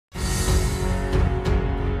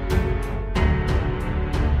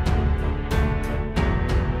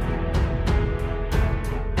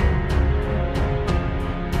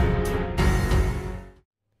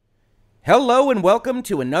Hello and welcome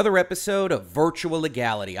to another episode of Virtual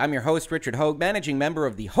Legality. I'm your host, Richard Hogue, managing member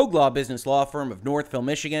of the Hogue Law business law firm of Northville,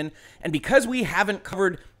 Michigan. And because we haven't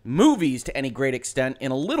covered movies to any great extent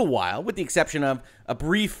in a little while, with the exception of a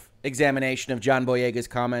brief examination of John Boyega's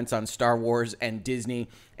comments on Star Wars and Disney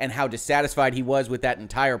and how dissatisfied he was with that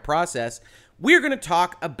entire process, we're going to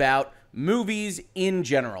talk about movies in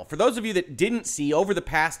general. For those of you that didn't see, over the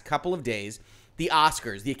past couple of days, the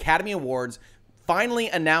Oscars, the Academy Awards, finally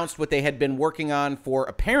announced what they had been working on for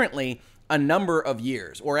apparently a number of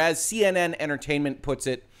years. Or as CNN Entertainment puts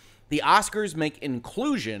it, the Oscars make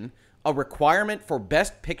inclusion a requirement for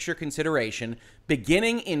Best Picture consideration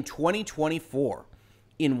beginning in 2024,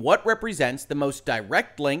 in what represents the most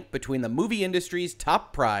direct link between the movie industry's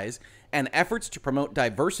top prize and efforts to promote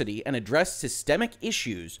diversity and address systemic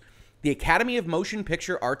issues. The Academy of Motion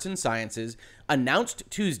Picture Arts and Sciences announced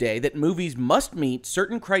Tuesday that movies must meet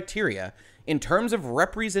certain criteria in terms of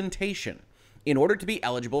representation in order to be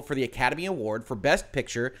eligible for the Academy Award for Best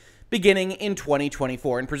Picture beginning in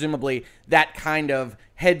 2024. And presumably that kind of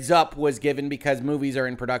heads up was given because movies are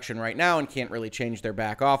in production right now and can't really change their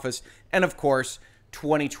back office. And of course,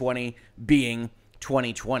 2020 being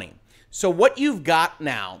 2020. So what you've got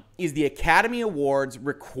now is the Academy Awards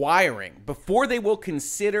requiring, before they will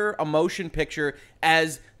consider a motion picture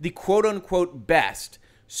as the quote-unquote best,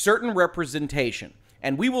 certain representation.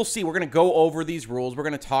 And we will see, we're going to go over these rules. We're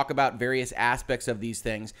going to talk about various aspects of these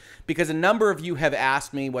things because a number of you have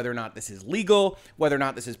asked me whether or not this is legal, whether or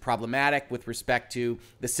not this is problematic with respect to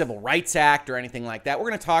the Civil Rights Act or anything like that. We're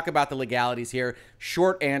going to talk about the legalities here.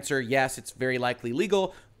 Short answer, yes, it's very likely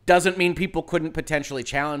legal. Doesn't mean people couldn't potentially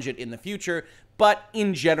challenge it in the future, but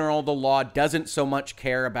in general, the law doesn't so much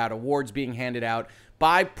care about awards being handed out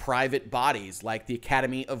by private bodies like the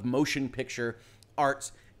Academy of Motion Picture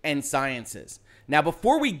Arts and Sciences. Now,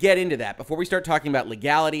 before we get into that, before we start talking about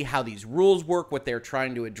legality, how these rules work, what they're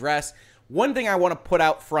trying to address, one thing I want to put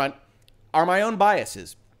out front are my own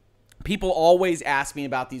biases. People always ask me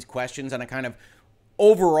about these questions on a kind of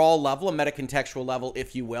overall level, a metacontextual level,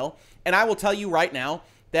 if you will, and I will tell you right now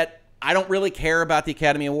that I don't really care about the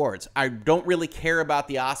Academy Awards. I don't really care about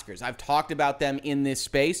the Oscars. I've talked about them in this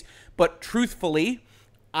space, but truthfully,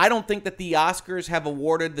 I don't think that the Oscars have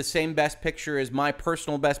awarded the same Best Picture as my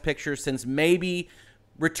personal Best Picture since maybe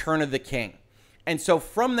Return of the King. And so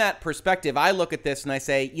from that perspective, I look at this and I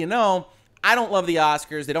say, I don't love the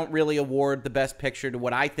Oscars. They don't really award the Best Picture to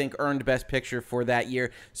what I think earned Best Picture for that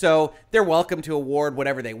year. So they're welcome to award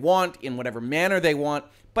whatever they want in whatever manner they want,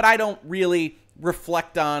 but I don't really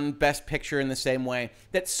reflect on Best Picture in the same way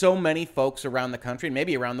that so many folks around the country and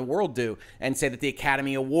maybe around the world do, and say that the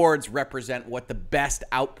Academy Awards represent what the best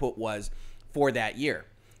output was for that year.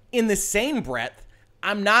 In the same breath,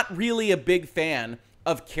 I'm not really a big fan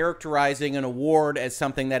of characterizing an award as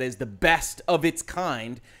something that is the best of its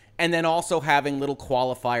kind and then also having little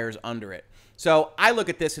qualifiers under it. So I look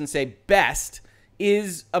at this and say best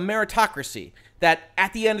is a meritocracy, that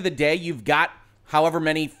at the end of the day, you've got however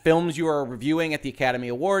many films you are reviewing at the Academy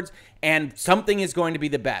Awards, and something is going to be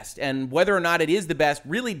the best. And whether or not it is the best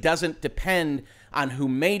really doesn't depend on who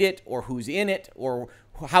made it or who's in it or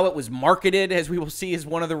how it was marketed, as we will see is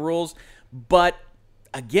one of the rules. But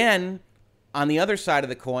again, on the other side of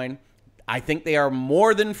the coin, I think they are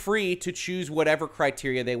more than free to choose whatever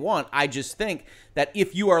criteria they want. I just think that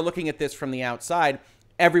if you are looking at this from the outside,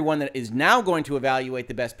 everyone that is now going to evaluate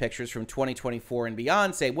the best pictures from 2024 and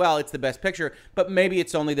beyond say, well, it's the best picture, but maybe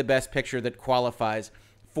it's only the best picture that qualifies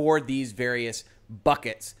for these various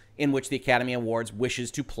buckets in which the Academy Awards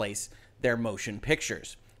wishes to place their motion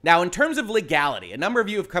pictures. Now, in terms of legality, a number of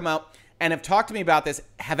you have come out and have talked to me about this,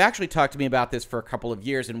 have actually talked to me about this for a couple of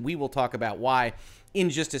years, and we will talk about why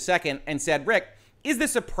in just a second, and said, Rick, is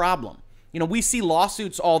this a problem? We see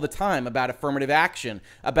lawsuits all the time about affirmative action,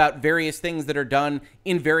 about various things that are done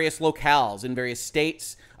in various locales, in various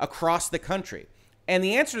states across the country. And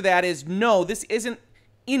the answer to that is no, this isn't,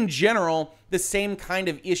 in general, the same kind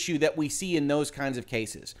of issue that we see in those kinds of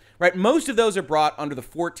cases, right? Most of those are brought under the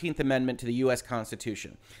 14th Amendment to the U.S.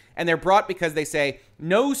 Constitution. And they're brought because they say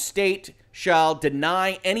no state shall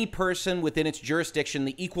deny any person within its jurisdiction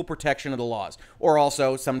the equal protection of the laws, or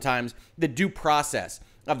also sometimes the due process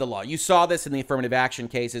of the law. You saw this in the affirmative action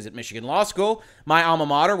cases at Michigan Law School, my alma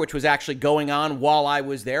mater, which was actually going on while I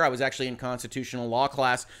was there. I was actually in constitutional law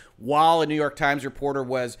class while a New York Times reporter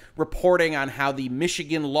was reporting on how the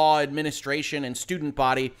Michigan Law Administration and student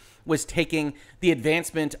body was taking the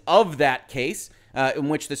advancement of that case, in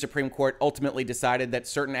which the Supreme Court ultimately decided that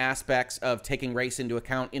certain aspects of taking race into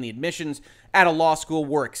account in the admissions at a law school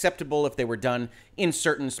were acceptable if they were done in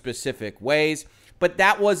certain specific ways. But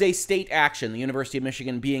that was a state action, the University of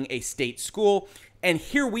Michigan being a state school. And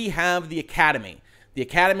here we have the Academy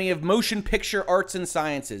of Motion Picture Arts and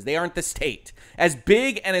Sciences. They aren't the state. As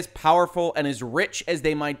big and as powerful and as rich as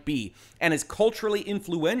they might be, and as culturally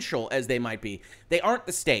influential as they might be, they aren't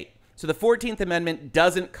the state. So the 14th Amendment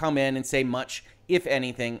doesn't come in and say much, if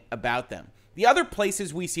anything, about them. The other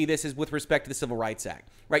places we see this is with respect to the Civil Rights Act,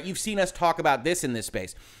 right? You've seen us talk about this in this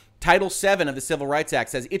space. Title VII of the Civil Rights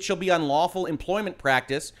Act says, it shall be unlawful employment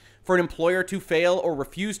practice for an employer to fail or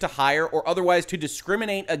refuse to hire or otherwise to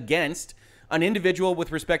discriminate against an individual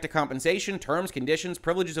with respect to compensation, terms, conditions,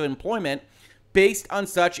 privileges of employment based on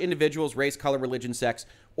such individual's race, color, religion, sex,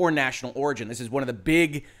 or national origin. This is one of the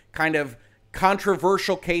big kind of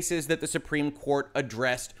controversial cases that the Supreme Court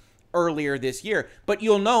addressed earlier this year. But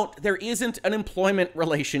you'll note there isn't an employment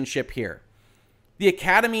relationship here. The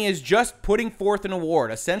Academy is just putting forth an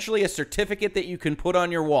award, essentially a certificate that you can put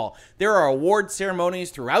on your wall. There are award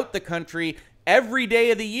ceremonies throughout the country every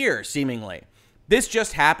day of the year, seemingly. This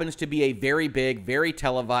just happens to be a very big, very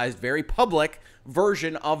televised, very public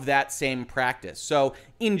version of that same practice. So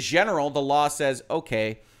in general, the law says,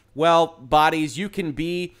 okay, well, bodies, you can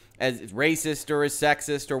be as racist or as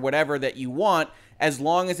sexist or whatever that you want, as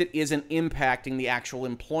long as it isn't impacting the actual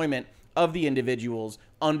employment of the individuals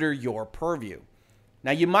under your purview.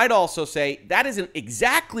 Now, you might also say that isn't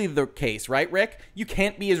exactly the case, right, Rick? You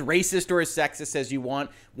can't be as racist or as sexist as you want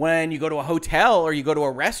when you go to a hotel or you go to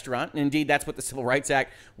a restaurant. And indeed, that's what the Civil Rights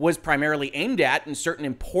Act was primarily aimed at in certain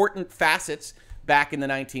important facets back in the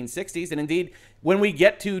 1960s. And indeed, when we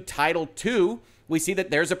get to Title II, we see that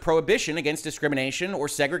there's a prohibition against discrimination or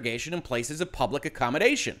segregation in places of public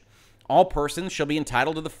accommodation. All persons shall be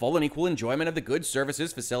entitled to the full and equal enjoyment of the goods,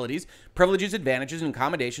 services, facilities, privileges, advantages, and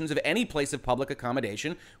accommodations of any place of public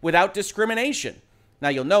accommodation without discrimination. Now,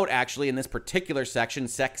 you'll note, actually, in this particular section,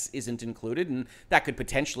 sex isn't included, and that could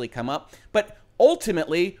potentially come up. But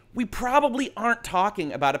ultimately, we probably aren't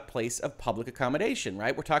talking about a place of public accommodation,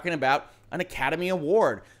 right? We're talking about an Academy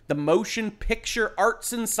Award, the Motion Picture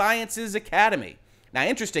Arts and Sciences Academy. Now,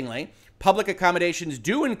 interestingly, public accommodations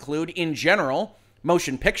do include, in general,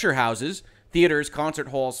 motion picture houses, theaters, concert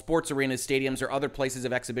halls, sports arenas, stadiums, or other places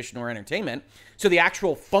of exhibition or entertainment. So the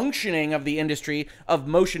actual functioning of the industry of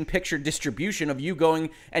motion picture distribution, of you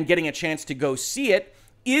going and getting a chance to go see it,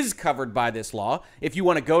 is covered by this law. If you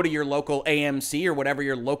want to go to your local AMC or whatever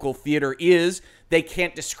your local theater is, they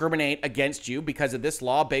can't discriminate against you because of this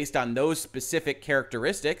law based on those specific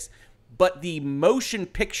characteristics. But the Motion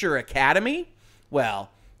Picture Academy,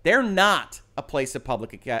 well, they're not a place of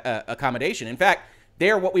public accommodation. In fact, they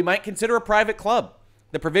are what we might consider a private club.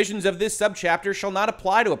 The provisions of this subchapter shall not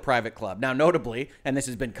apply to a private club. Now, notably, and this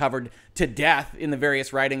has been covered to death in the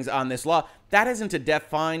various writings on this law, that isn't a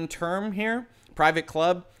defined term here. Private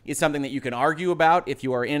club is something that you can argue about if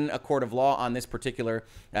you are in a court of law on this particular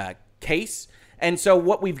case. And so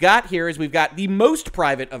what we've got here is we've got the most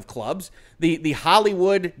private of clubs, the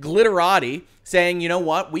Hollywood glitterati, saying, you know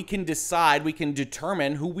what, we can decide, we can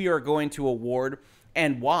determine who we are going to award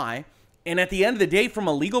and why. And at the end of the day, from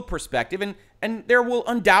a legal perspective, and there will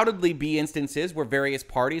undoubtedly be instances where various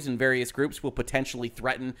parties and various groups will potentially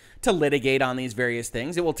threaten to litigate on these various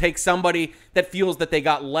things. It will take somebody that feels that they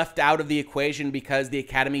got left out of the equation because the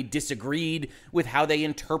Academy disagreed with how they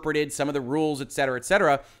interpreted some of the rules, et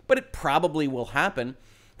cetera, but it probably will happen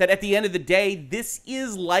that at the end of the day, this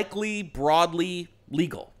is likely broadly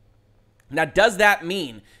legal. Now, does that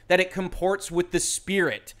mean that it comports with the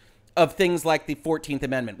spirit of things like the 14th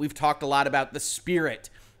Amendment? We've talked a lot about the spirit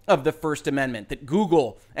of the First Amendment, that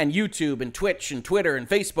Google and YouTube and Twitch and Twitter and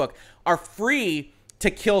Facebook are free to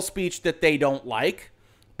kill speech that they don't like,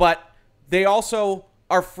 but they also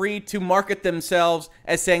are free to market themselves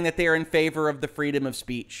as saying that they are in favor of the freedom of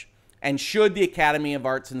speech. And should the Academy of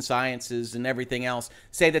Arts and Sciences and everything else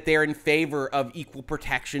say that they are in favor of equal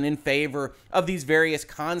protection, in favor of these various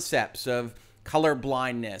concepts of color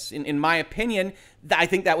blindness? In my opinion, I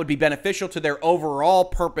think that would be beneficial to their overall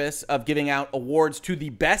purpose of giving out awards to the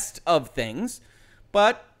best of things,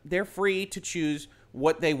 but they're free to choose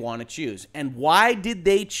what they want to choose. And why did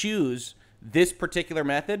they choose this particular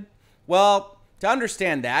method? Well, to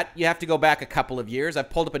understand that, you have to go back a couple of years. I've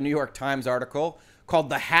pulled up a New York Times article called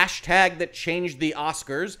 "The Hashtag That Changed the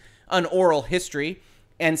Oscars, An Oral History,"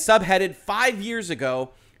 and subheaded 5 years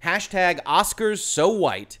ago, hashtag Oscars So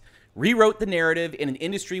White rewrote the narrative in an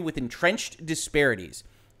industry with entrenched disparities.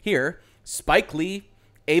 Here, Spike Lee,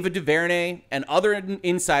 Ava DuVernay, and other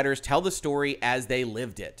insiders tell the story as they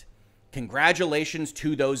lived it. Congratulations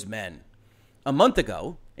to those men. A month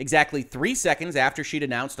ago, exactly 3 seconds after she'd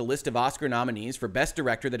announced a list of Oscar nominees for Best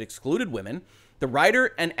Director that excluded women, the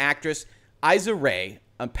writer and actress Issa Rae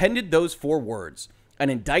appended those 4 words, an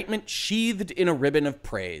indictment sheathed in a ribbon of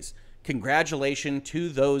praise. Congratulations to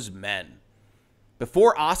those men.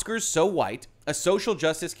 Before Oscars So White, a social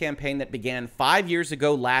justice campaign that began 5 years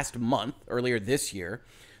ago last month, earlier this year,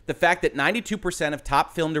 the fact that 92% of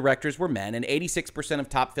top film directors were men and 86% of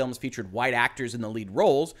top films featured white actors in the lead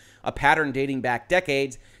roles, a pattern dating back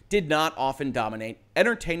decades, did not often dominate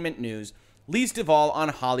entertainment news, least of all on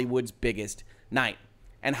Hollywood's biggest night.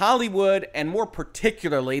 And Hollywood, and more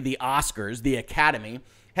particularly the Oscars, the Academy,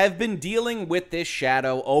 have been dealing with this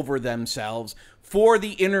shadow over themselves for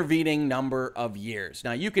the intervening number of years.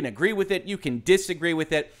 Now, you can agree with it, you can disagree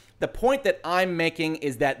with it. The point that I'm making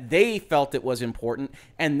is that they felt it was important,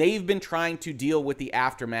 and they've been trying to deal with the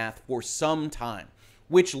aftermath for some time,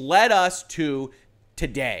 which led us to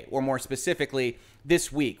today, or more specifically,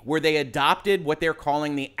 this week, where they adopted what they're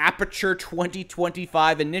calling the Aperture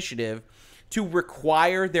 2025 initiative to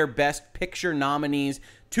require their Best Picture nominees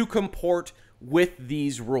to comport with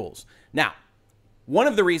these rules. Now, one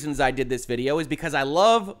of the reasons I did this video is because I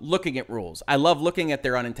love looking at rules. I love looking at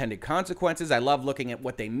their unintended consequences. I love looking at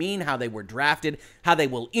what they mean, how they were drafted, how they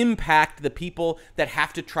will impact the people that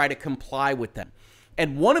have to try to comply with them.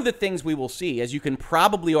 And one of the things we will see, as you can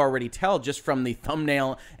probably already tell just from the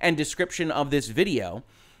thumbnail and description of this video,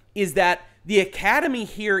 is that the Academy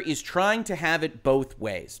here is trying to have it both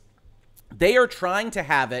ways. They are trying to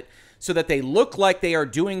have it so that they look like they are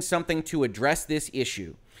doing something to address this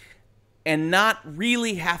issue and not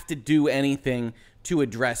really have to do anything to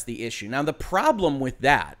address the issue. Now, the problem with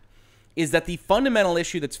that is that the fundamental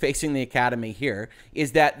issue that's facing the Academy here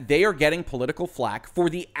is that they are getting political flack for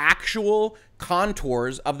the actual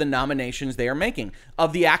contours of the nominations they are making,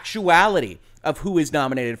 of the actuality of who is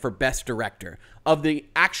nominated for Best Director, of the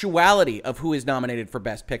actuality of who is nominated for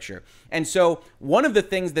Best Picture. And so one of the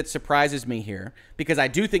things that surprises me here, because I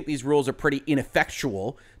do think these rules are pretty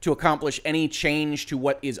ineffectual to accomplish any change to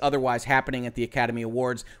what is otherwise happening at the Academy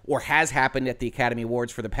Awards or has happened at the Academy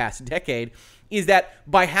Awards for the past decade, is that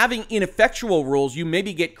by having ineffectual rules, you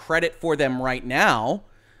maybe get credit for them right now,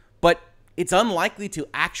 but it's unlikely to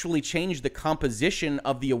actually change the composition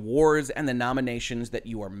of the awards and the nominations that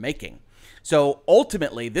you are making. So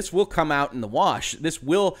ultimately, this will come out in the wash. This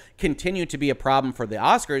will continue to be a problem for the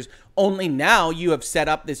Oscars, only now you have set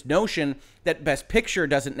up this notion that Best Picture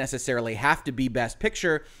doesn't necessarily have to be Best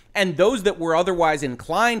Picture, and those that were otherwise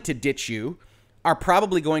inclined to ditch you are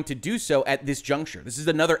probably going to do so at this juncture. This is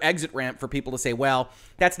another exit ramp for people to say, well,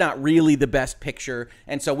 that's not really the Best Picture,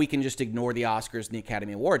 and so we can just ignore the Oscars and the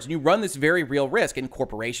Academy Awards. And you run this very real risk, and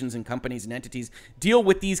corporations and companies and entities deal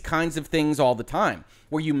with these kinds of things all the time,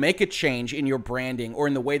 where you make a change in your branding or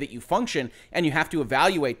in the way that you function, and you have to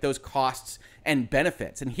evaluate those costs and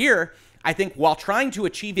benefits. And here, I think while trying to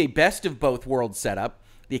achieve a best of both worlds setup,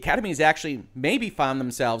 the Academy has actually maybe found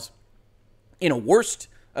themselves in a worst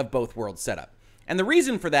of both worlds setup. And the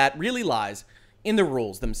reason for that really lies in the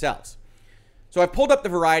rules themselves. So I pulled up the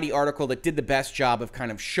Variety article that did the best job of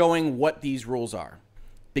kind of showing what these rules are.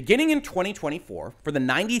 Beginning in 2024, for the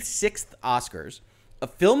 96th Oscars, a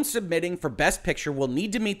film submitting for Best Picture will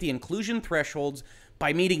need to meet the inclusion thresholds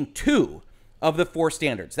by meeting 2 of the 4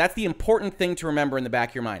 standards. That's the important thing to remember in the back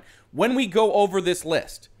of your mind. When we go over this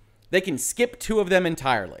list, they can skip 2 of them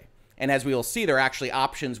entirely. And as we will see, there are actually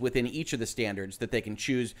options within each of the standards that they can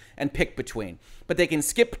choose and pick between. But they can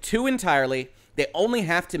skip 2 entirely. They only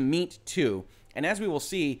have to meet 2. And as we will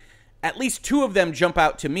see, at least 2 of them jump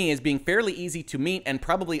out to me as being fairly easy to meet and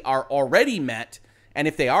probably are already met. And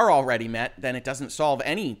if they are already met, then it doesn't solve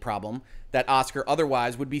any problem that Oscar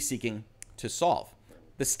otherwise would be seeking to solve.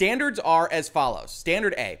 The standards are as follows.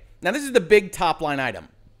 Standard A. Now, this is the big top line item.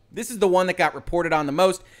 This is the one that got reported on the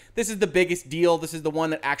most. This is the biggest deal. This is the one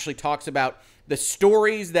that actually talks about the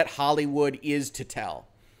stories that Hollywood is to tell.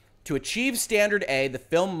 To achieve Standard A, the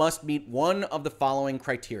film must meet one of the following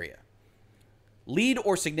criteria. Lead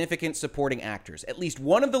or significant supporting actors. At least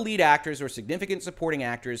one of the lead actors or significant supporting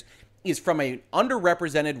actors is from an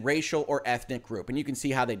underrepresented racial or ethnic group. And you can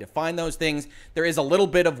see how they define those things. There is a little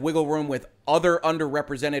bit of wiggle room with other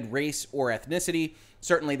underrepresented race or ethnicity.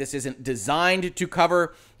 Certainly this isn't designed to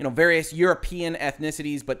cover, various European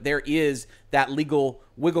ethnicities, but there is that legal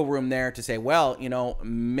wiggle room there to say, well,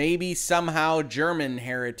 maybe somehow German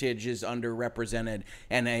heritage is underrepresented,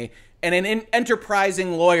 and an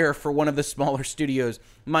enterprising lawyer for one of the smaller studios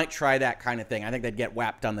might try that kind of thing. I think they'd get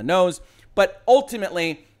whapped on the nose. But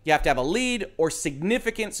ultimately, you have to have a lead or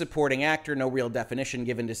significant supporting actor, no real definition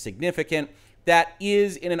given to significant, that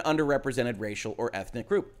is in an underrepresented racial or ethnic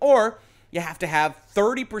group. Or you have to have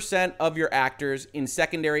 30% of your actors in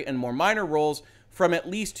secondary and more minor roles from at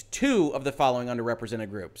least 2 of the following underrepresented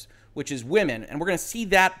groups. which is women, and we're going to see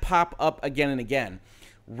that pop up again and again.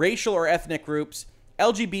 Racial or ethnic groups,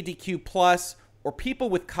 LGBTQ plus, or people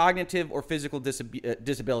with cognitive or physical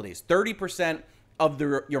disabilities, 30% of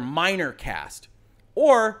your minor cast,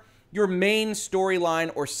 or your main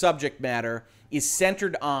storyline or subject matter is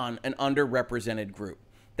centered on an underrepresented group.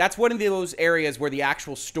 That's one of those areas where the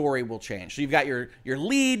actual story will change. So you've got your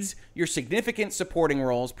leads, your significant supporting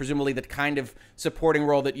roles, presumably the kind of supporting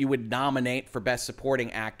role that you would nominate for Best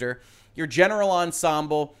Supporting Actor, your general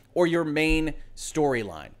ensemble, or your main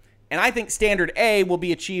storyline. And I think standard A will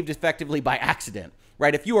be achieved effectively by accident,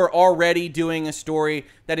 right? If you are already doing a story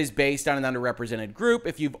that is based on an underrepresented group,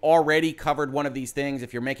 if you've already covered one of these things,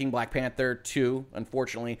 if you're making Black Panther 2,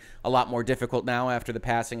 unfortunately, a lot more difficult now after the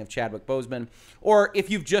passing of Chadwick Boseman, or if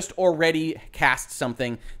you've just already cast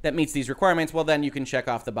something that meets these requirements, well, then you can check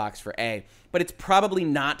off the box for A. But it's probably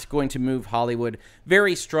not going to move Hollywood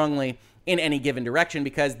very strongly in any given direction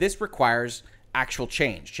because this requires actual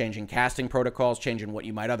change, changing casting protocols, changing what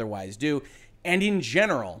you might otherwise do. And in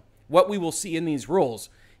general, what we will see in these rules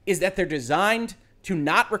is that they're designed to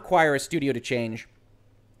not require a studio to change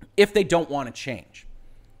if they don't want to change.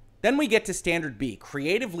 Then we get to standard B,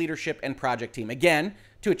 creative leadership and project team. Again,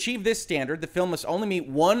 to achieve this standard, the film must only meet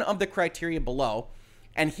one of the criteria below.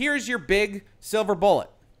 And here's your big silver bullet.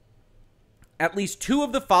 At least two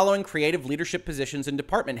of the following creative leadership positions and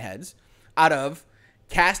department heads out of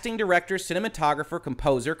casting director, cinematographer,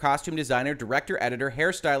 composer, costume designer, director, editor,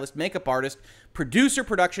 hairstylist, makeup artist, producer,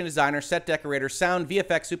 production designer, set decorator, sound,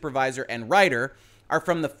 VFX supervisor, and writer are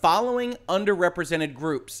from the following underrepresented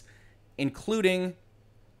groups, including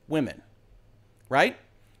women, right?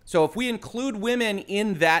 So if we include women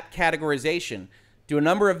in that categorization, do a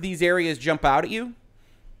number of these areas jump out at you?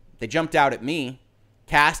 They jumped out at me.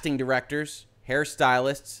 Casting directors,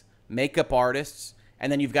 hairstylists, makeup artists,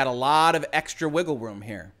 and then you've got a lot of extra wiggle room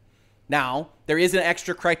here. Now, there is an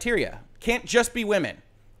extra criteria. Can't just be women.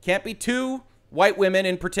 Can't be two white women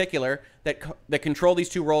in particular that control these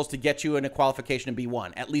two roles to get you in a qualification to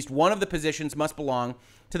B1. At least one of the positions must belong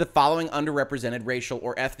to the following underrepresented racial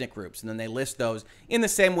or ethnic groups. And then they list those in the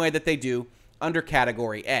same way that they do under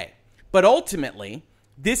category A. But ultimately,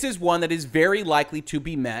 this is one that is very likely to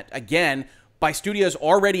be met, again, by studios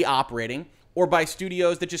already operating or by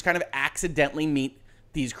studios that just kind of accidentally meet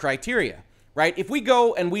these criteria, right? If we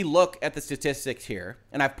go and we look at the statistics here,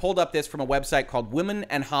 and I've pulled up this from a website called Women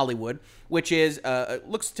and Hollywood, which is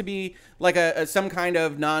looks to be like some kind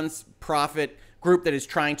of non-profit group that is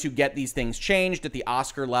trying to get these things changed at the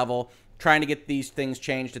Oscar level, trying to get these things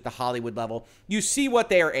changed at the Hollywood level. You see what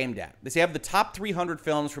they are aimed at. They have the top 300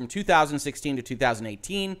 films from 2016 to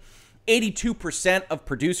 2018. 82% of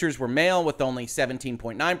producers were male, with only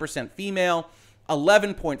 17.9% female.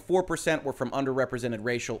 11.4% were from underrepresented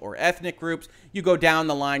racial or ethnic groups. You go down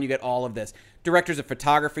the line, you get all of this. Directors of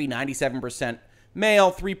photography, 97%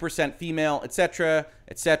 male, 3% female, etc.,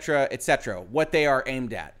 etc., etc. What they are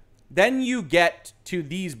aimed at. Then you get to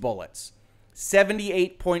these bullets.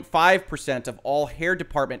 78.5% of all hair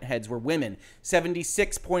department heads were women.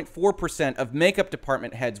 76.4% of makeup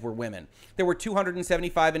department heads were women. There were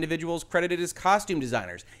 275 individuals credited as costume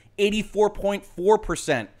designers.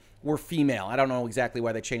 84.4% were female. I don't know exactly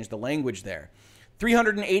why they changed the language there.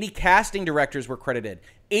 380 casting directors were credited.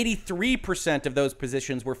 83% of those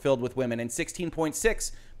positions were filled with women, and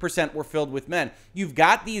 16.6% were filled with men. You've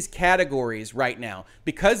got these categories right now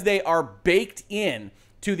because they are baked in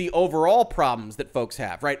to the overall problems that folks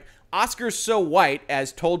have, right? Oscars So White,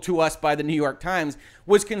 as told to us by the New York Times,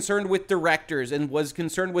 was concerned with directors and was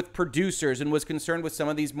concerned with producers and was concerned with some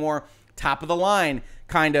of these more top-of-the-line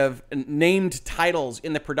kind of named titles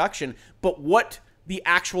in the production. But what the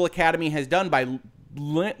actual Academy has done by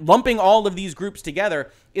lumping all of these groups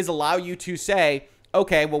together is allow you to say,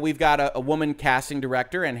 okay, well, we've got a woman casting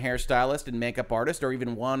director and hairstylist and makeup artist, or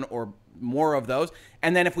even one or more of those.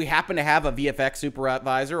 And then if we happen to have a VFX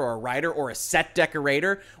supervisor or a writer or a set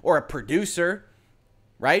decorator or a producer,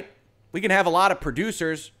 right? We can have a lot of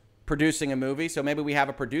producers producing a movie. So maybe we have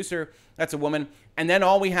a producer that's a woman. And then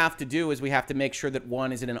all we have to do is we have to make sure that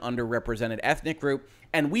one is in an underrepresented ethnic group.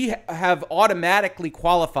 And we have automatically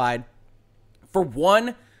qualified for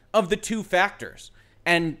one of the two factors.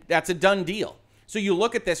 And that's a done deal. So you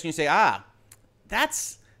look at this and you say,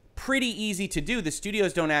 that's pretty easy to do. The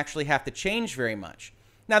studios don't actually have to change very much.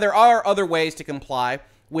 Now, there are other ways to comply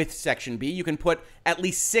with Section B. You can put at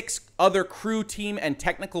least 6 other crew, team, and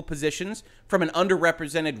technical positions from an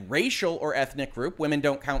underrepresented racial or ethnic group. Women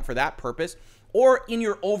don't count for that purpose. Or in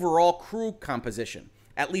your overall crew composition.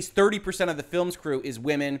 At least 30% of the film's crew is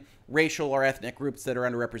women, racial or ethnic groups that are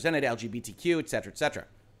underrepresented, LGBTQ, etc., etc.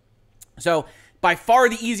 So by far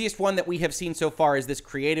the easiest one that we have seen so far is this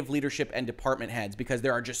creative leadership and department heads, because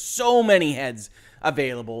there are just so many heads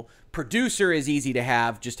available. Producer is easy to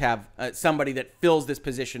have. Just have somebody that fills this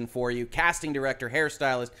position for you. Casting director,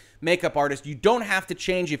 hairstylist, makeup artist. You don't have to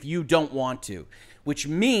change if you don't want to, which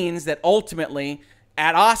means that ultimately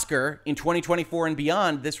at Oscar in 2024 and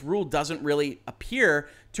beyond, this rule doesn't really appear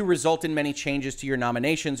to result in many changes to your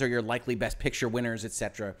nominations or your likely Best Picture winners,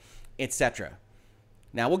 etc., etc.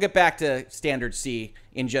 Now, we'll get back to Standard C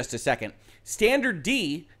in just a second. Standard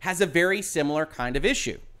D has a very similar kind of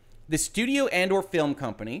issue. The studio and or film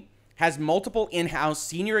company has multiple in-house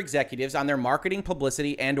senior executives on their marketing,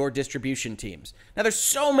 publicity, and or distribution teams. Now, there's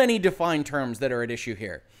so many defined terms that are at issue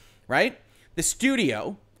here, right? The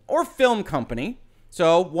studio or film company,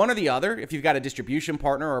 so one or the other, if you've got a distribution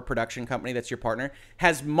partner or a production company that's your partner,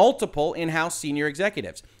 has multiple in-house senior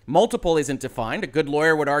executives. Multiple isn't defined. A good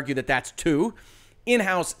lawyer would argue that that's two.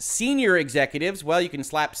 In-house senior executives, well, you can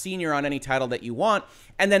slap senior on any title that you want.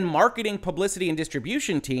 And then marketing, publicity, and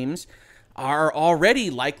distribution teams are already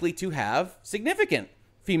likely to have significant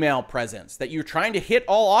female presence, that you're trying to hit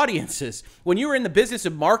all audiences. When you're in the business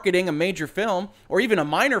of marketing a major film or even a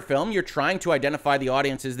minor film, you're trying to identify the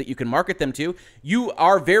audiences that you can market them to. You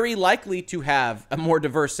are very likely to have a more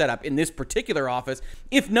diverse setup in this particular office,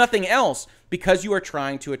 if nothing else, because you are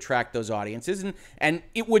trying to attract those audiences. And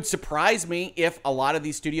it would surprise me if a lot of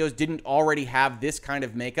these studios didn't already have this kind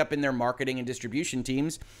of makeup in their marketing and distribution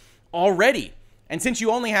teams already. And since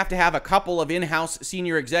you only have to have a couple of in-house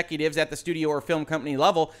senior executives at the studio or film company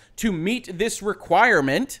level to meet this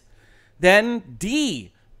requirement, then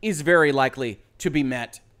D is very likely to be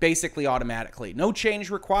met basically automatically. No change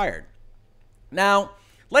required. Now,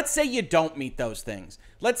 let's say you don't meet those things.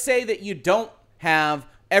 Let's say that you don't have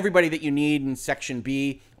everybody that you need in Section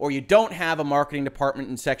B, or you don't have a marketing department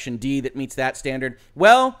in Section D that meets that standard.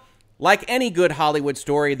 Well, like any good Hollywood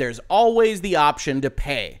story, there's always the option to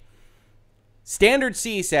pay. Standard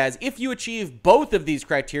C says if you achieve both of these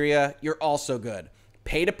criteria, you're also good.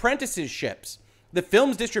 Paid apprenticeships. The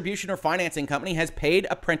film's distribution or financing company has paid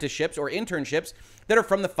apprenticeships or internships that are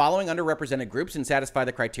from the following underrepresented groups and satisfy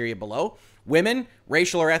the criteria below: women,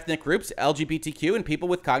 racial or ethnic groups, LGBTQ, and people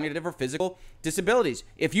with cognitive or physical disabilities.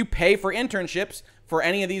 If you pay for internships for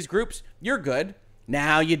any of these groups, you're good.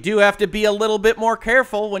 Now, you do have to be a little bit more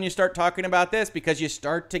careful when you start talking about this, because you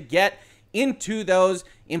start to get into those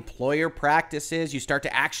employer practices. You start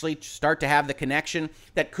to have the connection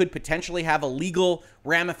that could potentially have a legal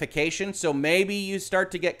ramification. So maybe you start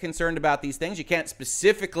to get concerned about these things. You can't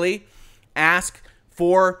specifically ask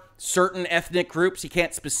for certain ethnic groups. You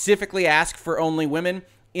can't specifically ask for only women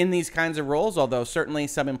in these kinds of roles, although certainly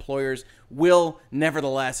some employers will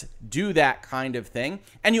nevertheless do that kind of thing.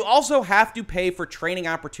 And you also have to pay for training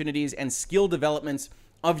opportunities and skill developments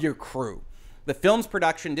of your crew. The film's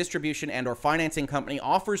production, distribution, and or financing company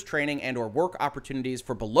offers training and or work opportunities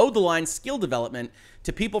for below-the-line skill development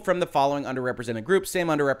to people from the following underrepresented groups, same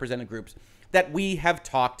underrepresented groups that we have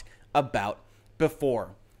talked about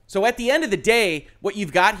before. So at the end of the day, what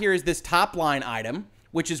you've got here is this top-line item,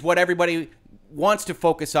 which is what everybody wants to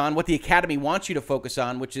focus on, what the Academy wants you to focus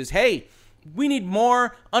on, which is, hey, we need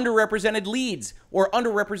more underrepresented leads or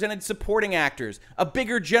underrepresented supporting actors, a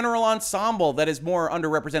bigger general ensemble that is more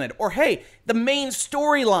underrepresented, or hey, the main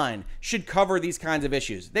storyline should cover these kinds of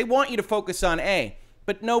issues. They want you to focus on A,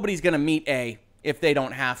 but nobody's going to meet A if they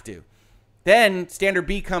don't have to. Then Standard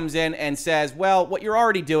B comes in and says, well, what you're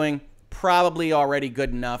already doing, probably already good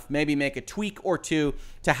enough. Maybe make a tweak or two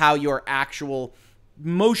to how your actual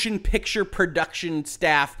motion picture production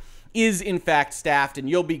staff is in fact staffed, and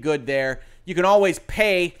you'll be good there. You can always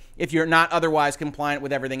pay if you're not otherwise compliant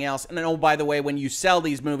with everything else. And then, oh, by the way, when you sell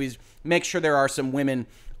these movies, make sure there are some women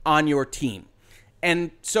on your team.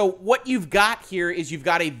 And so what you've got here is you've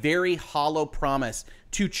got a very hollow promise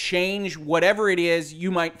to change whatever it is you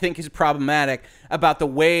might think is problematic about the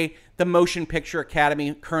way the Motion Picture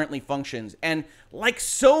Academy currently functions. And like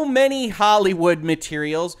so many Hollywood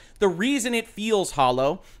materials, the reason it feels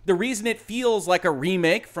hollow, the reason it feels like a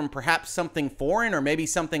remake from perhaps something foreign or maybe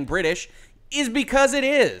something British, is because it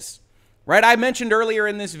is. Right? I mentioned earlier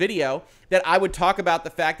in this video that I would talk about the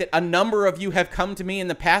fact that a number of you have come to me in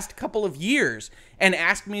the past couple of years and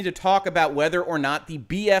asked me to talk about whether or not the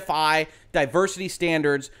BFI diversity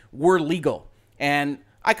standards were legal. And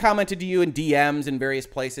I commented to you in DMs in various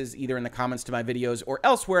places, either in the comments to my videos or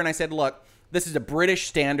elsewhere, and I said, look, this is a British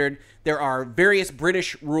standard. There are various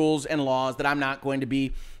British rules and laws that I'm not going to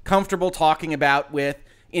be comfortable talking about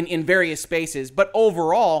in various spaces, but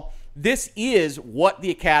overall, this is what the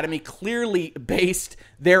Academy clearly based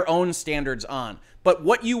their own standards on. But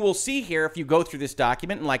what you will see here, if you go through this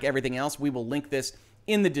document, and like everything else, we will link this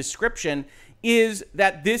in the description, is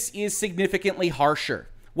that this is significantly harsher.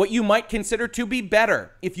 What you might consider to be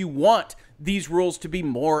better if you want these rules to be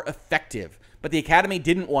more effective. But the Academy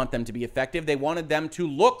didn't want them to be effective. They wanted them to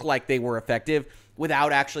look like they were effective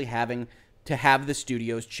without actually having to have the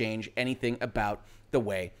studios change anything about the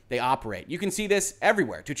way they operate. You can see this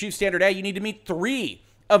everywhere. To achieve Standard A, you need to meet 3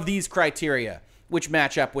 of these criteria, which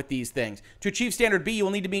match up with these things. To achieve Standard B, you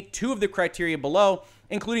will need to meet 2 of the criteria below,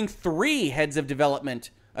 including 3 heads of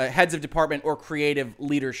development, heads of department or creative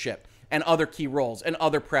leadership, and other key roles, and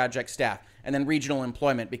other project staff, and then regional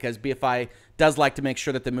employment, because BFI does like to make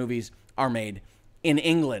sure that the movies are made in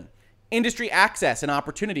England. Industry access and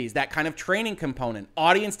opportunities, that kind of training component,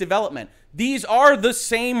 audience development. These are the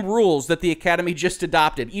same rules that the Academy just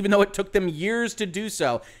adopted, even though it took them years to do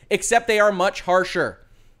so, except they are much harsher.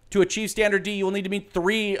 To achieve Standard D, you will need to meet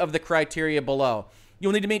 3 of the criteria below.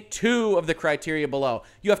 You'll need to meet 2 of the criteria below.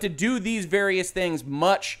 You have to do these various things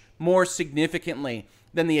much more significantly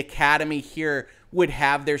than the Academy here would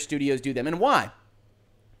have their studios do them. And why?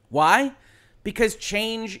 Why? Because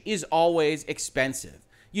change is always expensive.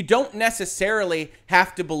 You don't necessarily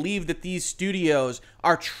have to believe that these studios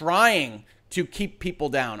are trying to keep people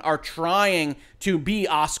down, are trying to be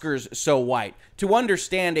Oscars so white, to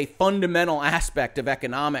understand a fundamental aspect of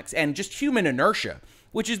economics and just human inertia,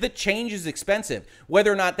 which is that change is expensive.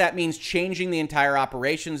 Whether or not that means changing the entire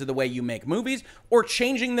operations of the way you make movies or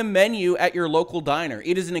changing the menu at your local diner,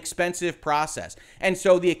 it is an expensive process. And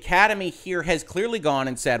so the Academy here has clearly gone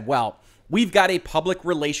and said, well, we've got a public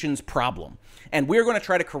relations problem. And we're going to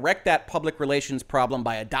try to correct that public relations problem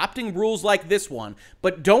by adopting rules like this one.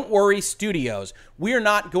 But don't worry, studios. We're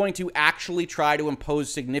not going to actually try to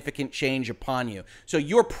impose significant change upon you. So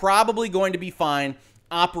you're probably going to be fine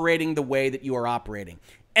operating the way that you are operating.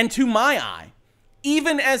 And to my eye,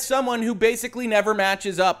 even as someone who basically never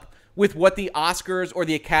matches up with what the Oscars or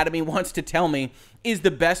the Academy wants to tell me is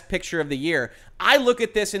the best picture of the year, I look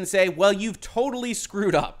at this and say, well, you've totally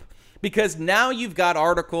screwed up. Because now you've got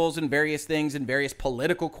articles and various things in various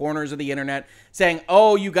political corners of the internet saying,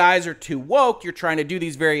 oh, you guys are too woke. You're trying to do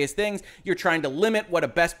these various things. You're trying to limit what a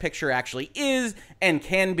best picture actually is and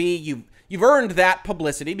can be. You've earned that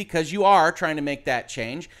publicity because you are trying to make that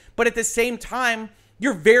change. But at the same time,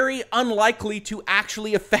 you're very unlikely to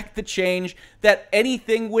actually affect the change that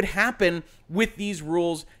anything would happen with these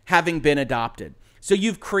rules having been adopted. So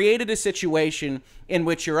you've created a situation in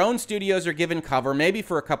which your own studios are given cover, maybe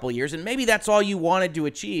for a couple of years, and maybe that's all you wanted to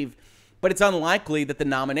achieve, but it's unlikely that the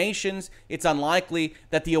nominations, it's unlikely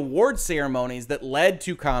that the award ceremonies that led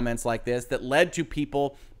to comments like this, that led to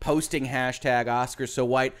people posting hashtag Oscars so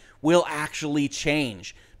white, will actually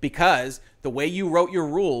change, because the way you wrote your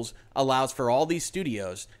rules allows for all these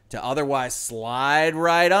studios to otherwise slide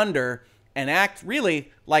right under and act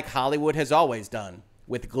really like Hollywood has always done,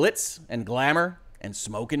 with glitz and glamour and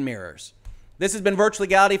smoke and mirrors. This has been Virtual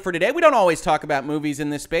Legality for today. We don't always talk about movies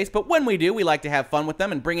in this space, but when we do, we like to have fun with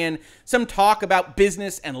them and bring in some talk about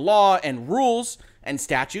business and law and rules and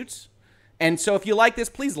statutes. And so if you like this,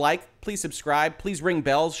 please subscribe, please ring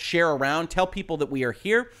bells, share around, tell people that we are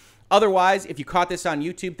here. Otherwise, if you caught this on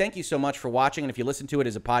YouTube, thank you so much for watching. And if you listen to it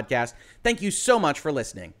as a podcast, thank you so much for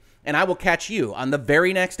listening. And I will catch you on the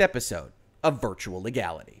very next episode of Virtual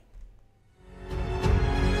Legality.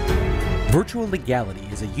 Virtual Legality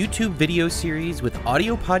is a YouTube video series with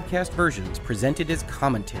audio podcast versions presented as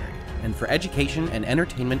commentary and for education and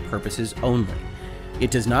entertainment purposes only. It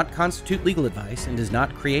does not constitute legal advice and does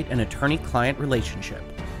not create an attorney-client relationship.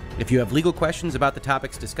 If you have legal questions about the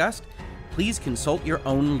topics discussed, please consult your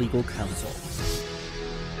own legal counsel.